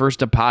for a first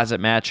deposit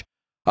match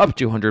up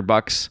to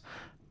 $100.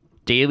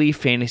 Daily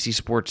fantasy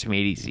sports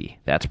made easy.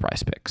 That's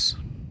Prize Picks.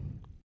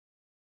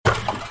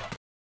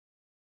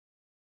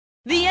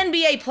 The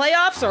NBA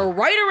playoffs are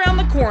right around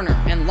the corner,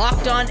 and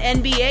Locked On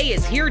NBA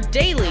is here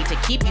daily to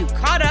keep you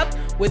caught up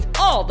with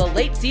all the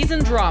late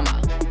season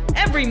drama.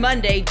 Every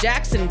Monday,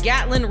 Jackson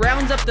Gatlin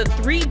rounds up the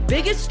 3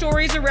 biggest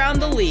stories around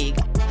the league,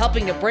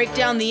 helping to break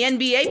down the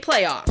NBA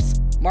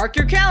playoffs. Mark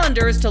your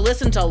calendars to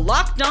listen to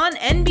Locked On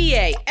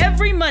NBA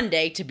every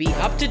Monday to be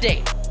up to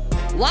date.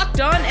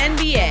 Locked On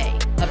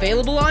NBA,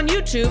 available on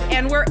YouTube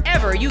and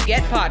wherever you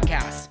get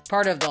podcasts.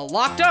 Part of the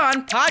Locked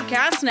On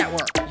Podcast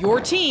Network, your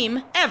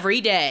team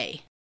every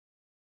day.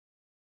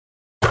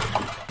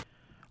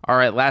 All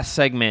right, last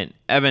segment.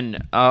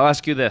 Evan, I'll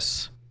ask you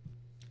this.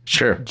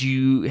 Sure. Do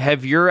you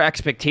have your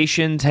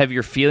expectations, have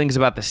your feelings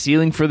about the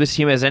ceiling for this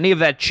team? Has any of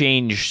that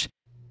changed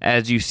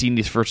as you've seen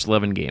these first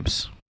 11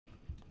 games?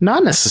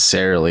 Not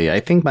necessarily. I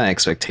think my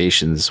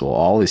expectations will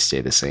always stay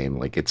the same.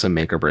 Like, it's a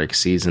make or break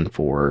season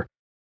for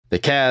the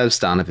Cavs,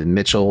 Donovan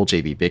Mitchell,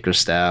 JB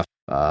Bickerstaff,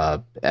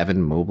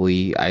 Evan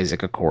Mobley,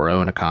 Isaac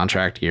Okoro in a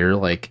contract year.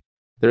 Like,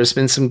 there's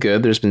been some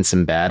good, there's been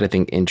some bad. I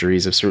think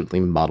injuries have certainly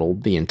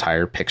muddled the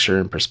entire picture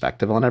and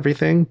perspective on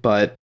everything,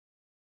 but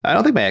I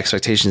don't think my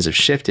expectations have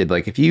shifted.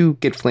 Like, if you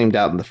get flamed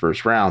out in the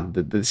first round,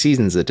 the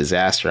season's a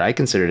disaster. I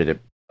considered it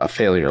a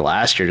failure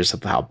last year just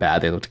of how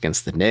bad they looked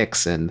against the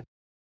Knicks. And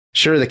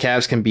sure, the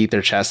Cavs can beat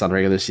their chest on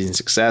regular season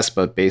success,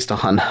 but based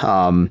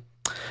on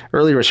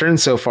early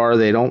returns so far,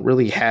 they don't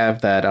really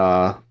have that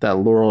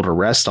laurel to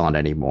rest on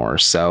anymore.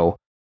 So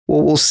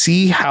we'll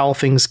see how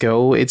things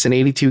go. It's an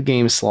 82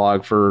 game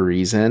slog for a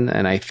reason,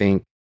 and I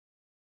think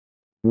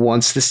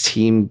once this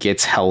team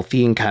gets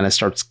healthy and kind of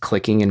starts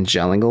clicking and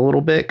gelling a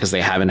little bit, because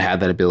they haven't had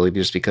that ability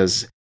just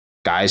because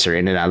guys are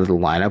in and out of the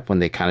lineup when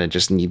they kind of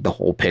just need the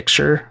whole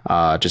picture,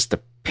 just to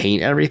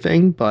paint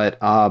everything. But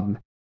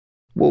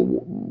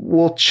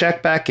we'll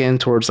check back in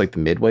towards like the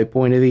midway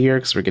point of the year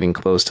because we're getting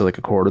close to like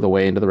a quarter of the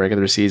way into the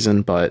regular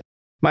season. But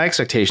my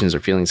expectations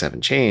or feelings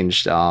haven't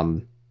changed.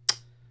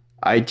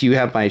 I do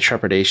have my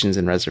trepidations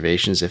and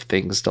reservations if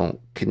things don't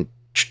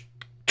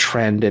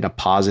trend in a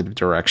positive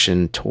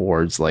direction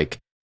towards like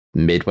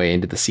midway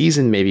into the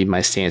season. Maybe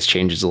my stance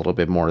changes a little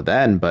bit more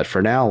then. But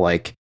for now,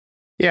 like,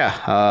 yeah,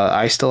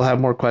 I still have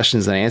more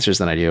questions than answers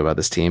than I do about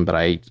this team. But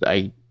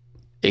I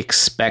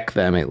expect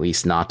them at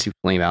least not to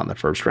flame out in the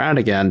first round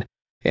again,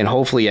 and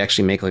hopefully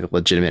actually make like a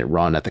legitimate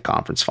run at the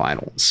conference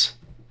finals.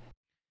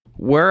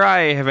 Where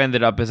I have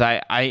ended up is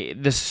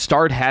the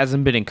start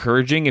hasn't been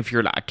encouraging if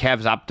you're a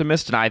Cavs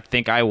optimist, and I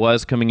think I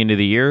was coming into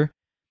the year.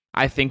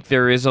 I think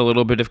there is a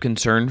little bit of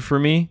concern for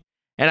me.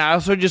 And I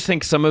also just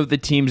think some of the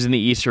teams in the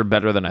East are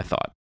better than I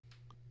thought.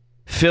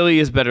 Philly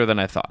is better than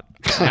I thought.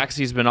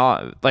 Maxi's been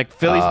on, like,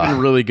 Philly's been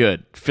really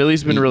good.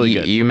 Philly's been really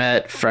good. You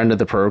met friend of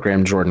the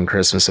program, Jordan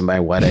Christmas, at my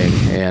wedding,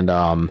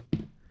 and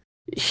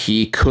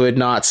he could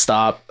not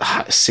stop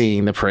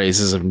singing the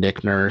praises of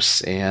Nick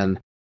Nurse, and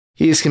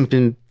he's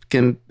been,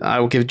 I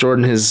will give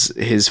Jordan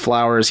his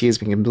flowers. He has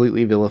been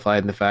completely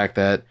vilified in the fact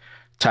that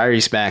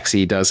Tyrese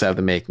Maxey does have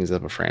the makings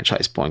of a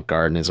franchise point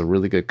guard and is a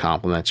really good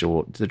compliment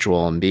to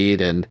Joel Embiid,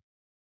 and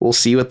we'll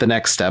see what the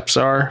next steps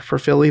are for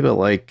Philly, but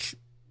like,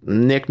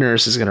 Nick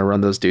Nurse is going to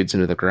run those dudes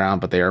into the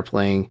ground, but they are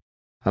playing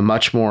a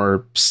much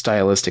more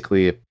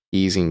stylistically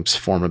appeasing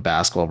form of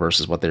basketball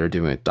versus what they were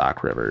doing with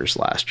Doc Rivers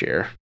last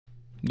year.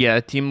 Yeah,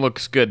 the team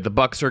looks good. The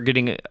Bucks are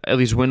getting, at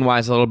least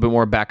win-wise, a little bit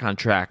more back on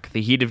track.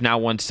 The Heat have now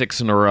won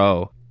 6 in a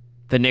row.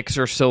 The Knicks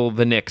are still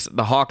the Knicks.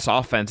 The Hawks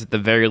offense at the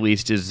very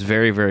least is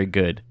very, very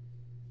good.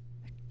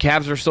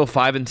 Cavs are still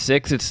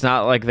 5-6. It's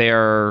not like they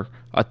are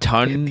a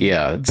ton.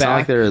 Yeah, it's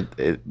back. not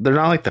like they're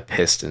not like the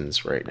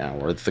Pistons right now,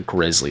 or the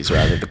Grizzlies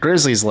rather. The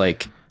Grizzlies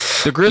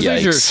the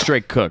Grizzlies are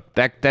straight cooked.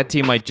 That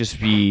team might just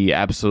be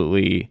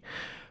absolutely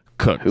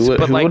cooked. Who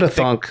would have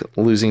thunk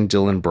losing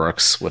Dylan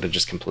Brooks would have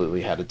just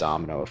completely had a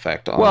domino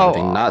effect on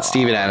everything? Not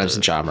Steven Adams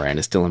and John Moran,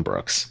 it's Dylan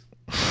Brooks.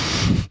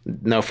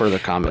 No further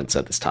comments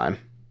at this time.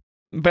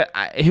 But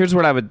here's how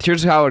I would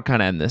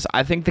kind of end this.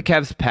 I think the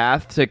Cavs'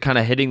 path to kind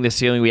of hitting the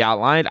ceiling we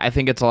outlined, I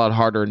think it's a lot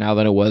harder now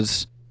than it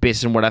was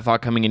based on what I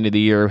thought coming into the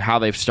year, how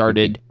they've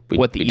started,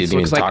 what the East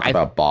looks like. We didn't even talk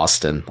about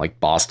Boston. Like,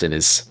 Boston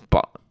is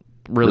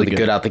really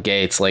good out the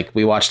gates. Like,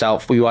 we watched like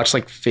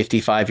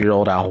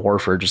 55-year-old Al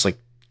Horford just like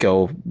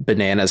go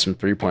bananas from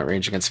 3-point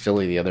range against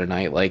Philly the other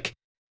night. Like,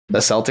 the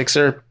Celtics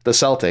are the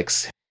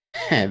Celtics,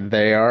 and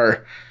they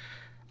are.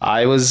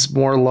 I was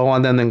more low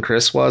on them than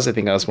Chris was. I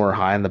think I was more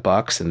high on the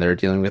Bucks, and they're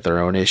dealing with their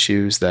own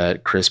issues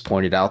that Chris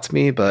pointed out to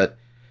me. But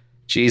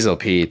geez, oh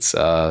Pete's,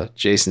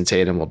 Jason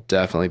Tatum will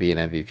definitely be an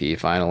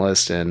MVP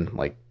finalist, and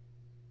like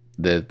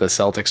the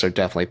Celtics are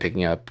definitely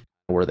picking up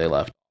where they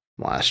left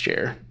last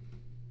year.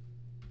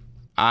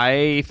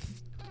 The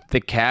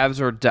Cavs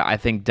are, I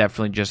think,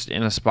 definitely just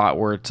in a spot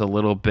where it's a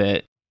little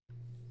bit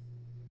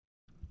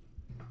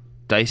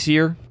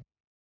dicier.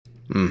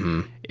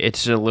 Mm-hmm.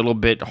 It's a little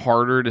bit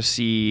harder to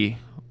see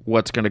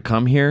what's going to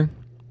come here.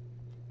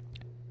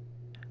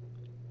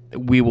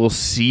 We will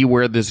see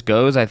where this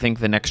goes. I think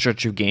the next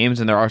stretch of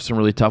games, and there are some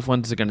really tough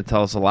ones, are going to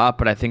tell us a lot.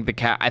 But I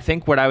think I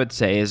think what I would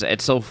say is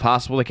it's still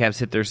possible the Cavs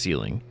hit their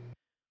ceiling.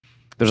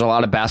 There's a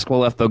lot of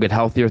basketball left. They'll get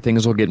healthier.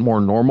 Things will get more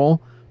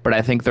normal. But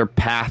I think their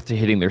path to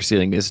hitting their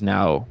ceiling is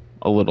now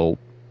a little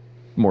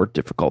more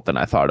difficult than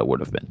I thought it would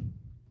have been.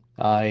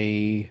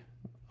 I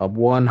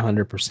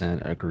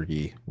 100%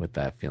 agree with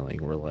that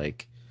feeling. We're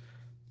like,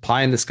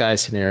 pie in the sky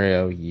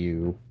scenario,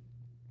 you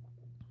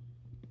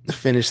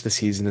finish the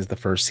season as the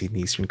first seed in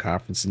the Eastern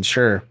Conference, and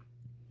sure,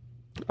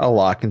 a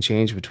lot can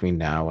change between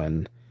now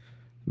and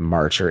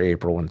March or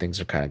April when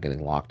things are kind of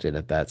getting locked in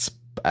at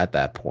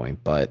that point,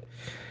 but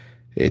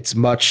it's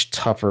much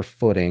tougher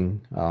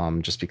footing,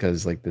 just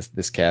because like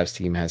this Cavs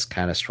team has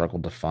kind of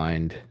struggled to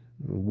find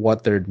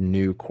what their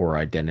new core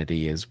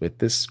identity is with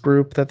this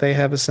group that they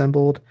have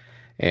assembled.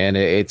 And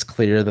it's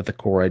clear that the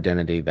core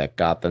identity that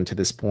got them to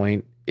this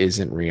point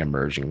isn't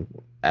reemerging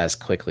as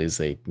quickly as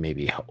they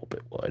maybe hope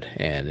it would.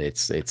 And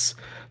it's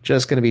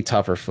just going to be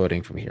tougher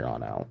footing from here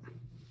on out.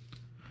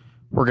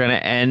 We're going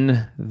to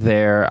end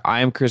there.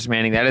 I am Chris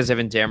Manning. That is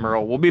Evan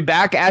Damerl. We'll be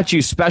back at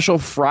you. Special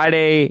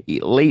Friday,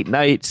 late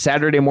night,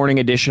 Saturday morning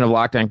edition of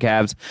Locked On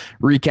Cavs,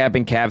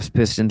 recapping Cavs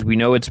Pistons. We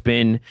know it's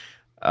been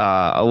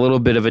a little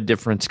bit of a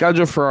different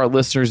schedule for our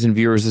listeners and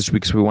viewers this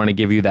week, so we want to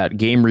give you that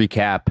game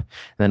recap. And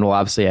then we'll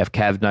obviously have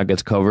Cavs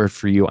Nuggets covered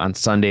for you on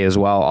Sunday as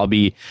well. I'll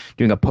be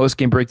doing a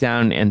post-game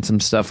breakdown and some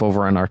stuff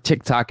over on our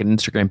TikTok and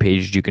Instagram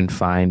page you can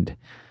find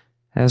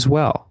as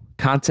well.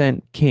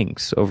 Content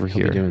Kings over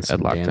here doing at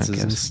Locked On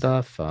dances and Cavs.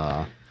 stuff.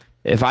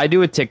 If I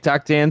do a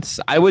TikTok dance,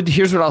 I would.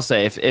 Here's what I'll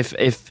say: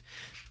 if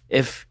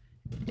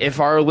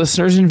our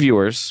listeners and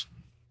viewers,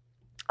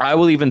 I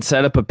will even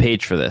set up a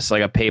page for this,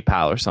 like a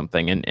PayPal or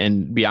something,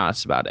 and be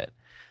honest about it.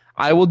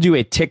 I will do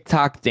a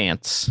TikTok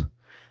dance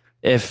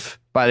if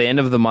by the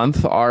end of the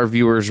month our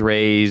viewers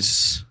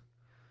raise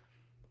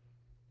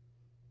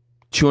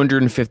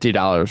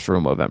 $250 for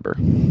Movember.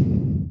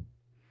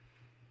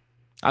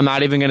 I'm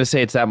not even going to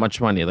say it's that much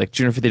money, like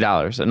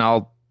 $250, and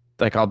I'll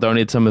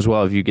donate some as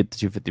well if you get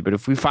the $250. But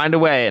if we find a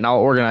way, and I'll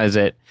organize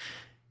it,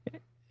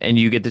 and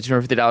you get the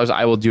 $250,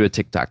 I will do a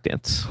TikTok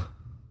dance.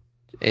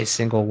 A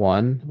single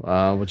one?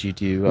 Would you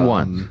do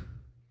one?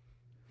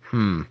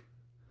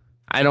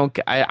 I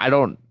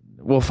don't.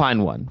 We'll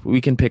find one.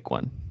 We can pick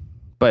one,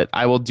 but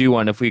I will do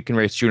one if we can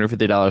raise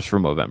 $250 for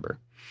Movember.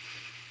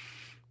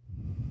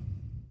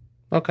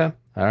 Okay.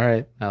 All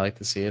right. I like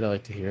to see it. I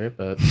like to hear it,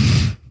 but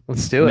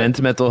let's do it. Men's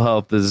mental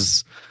health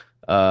is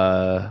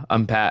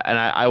and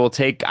I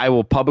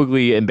will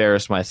publicly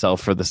embarrass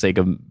myself for the sake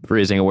of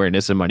raising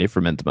awareness and money for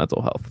men's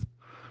mental health.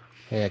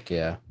 Heck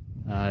yeah.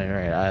 All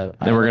right.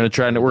 And we're gonna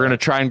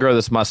try and grow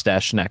this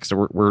mustache next.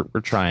 So we're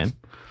trying.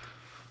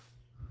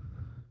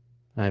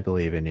 I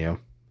believe in you.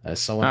 As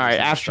someone all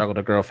right, who's struggled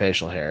to grow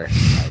facial hair,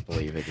 I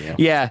believe in you.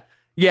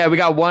 Yeah, we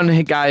got one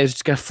guy who's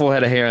just got a full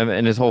head of hair,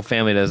 and his whole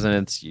family doesn't.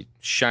 It's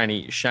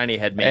shiny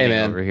head man, hey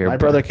man over here. My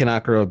brother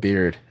cannot grow a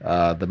beard.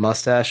 The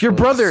mustache.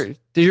 Did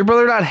your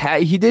brother not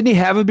have? Didn't he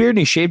have a beard and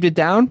he shaved it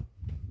down?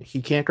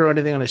 He can't grow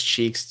anything on his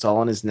cheeks. It's all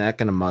on his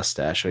neck and a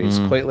mustache. So he's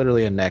quite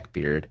literally a neck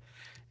beard.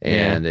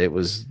 And it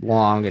was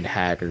long and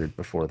haggard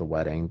before the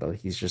wedding, but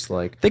he's just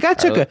like. I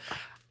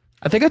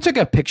think I took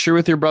a picture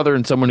with your brother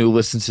and someone who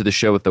listens to the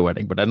show at the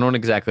wedding, but I don't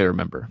exactly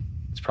remember.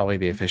 It's probably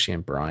the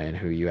officiant Brian,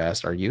 who you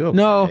asked, "Are you okay?"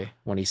 No.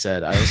 When he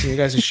said, "I listen to you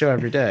guys' show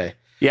every day."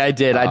 Yeah, I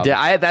did.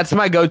 That's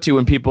my go-to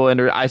when people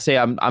enter. I say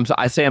I'm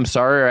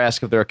sorry or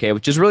ask if they're okay,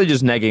 which is really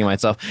just negging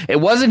myself.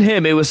 It wasn't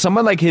him. It was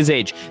someone like his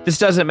age. This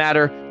doesn't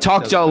matter.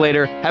 Talk to y'all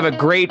later. Have a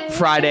great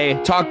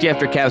Friday. Talk to you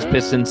after Cavs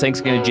Pistons. Thanks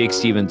again to Jake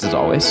Stevens as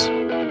always.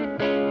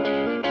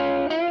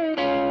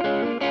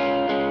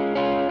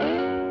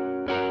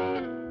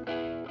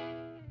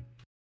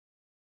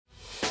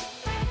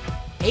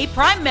 Hey,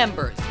 Prime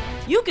members,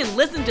 you can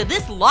listen to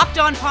this Locked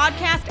On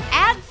podcast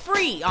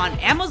ad-free on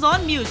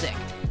Amazon Music.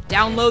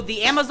 Download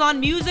the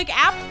Amazon Music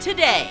app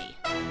today.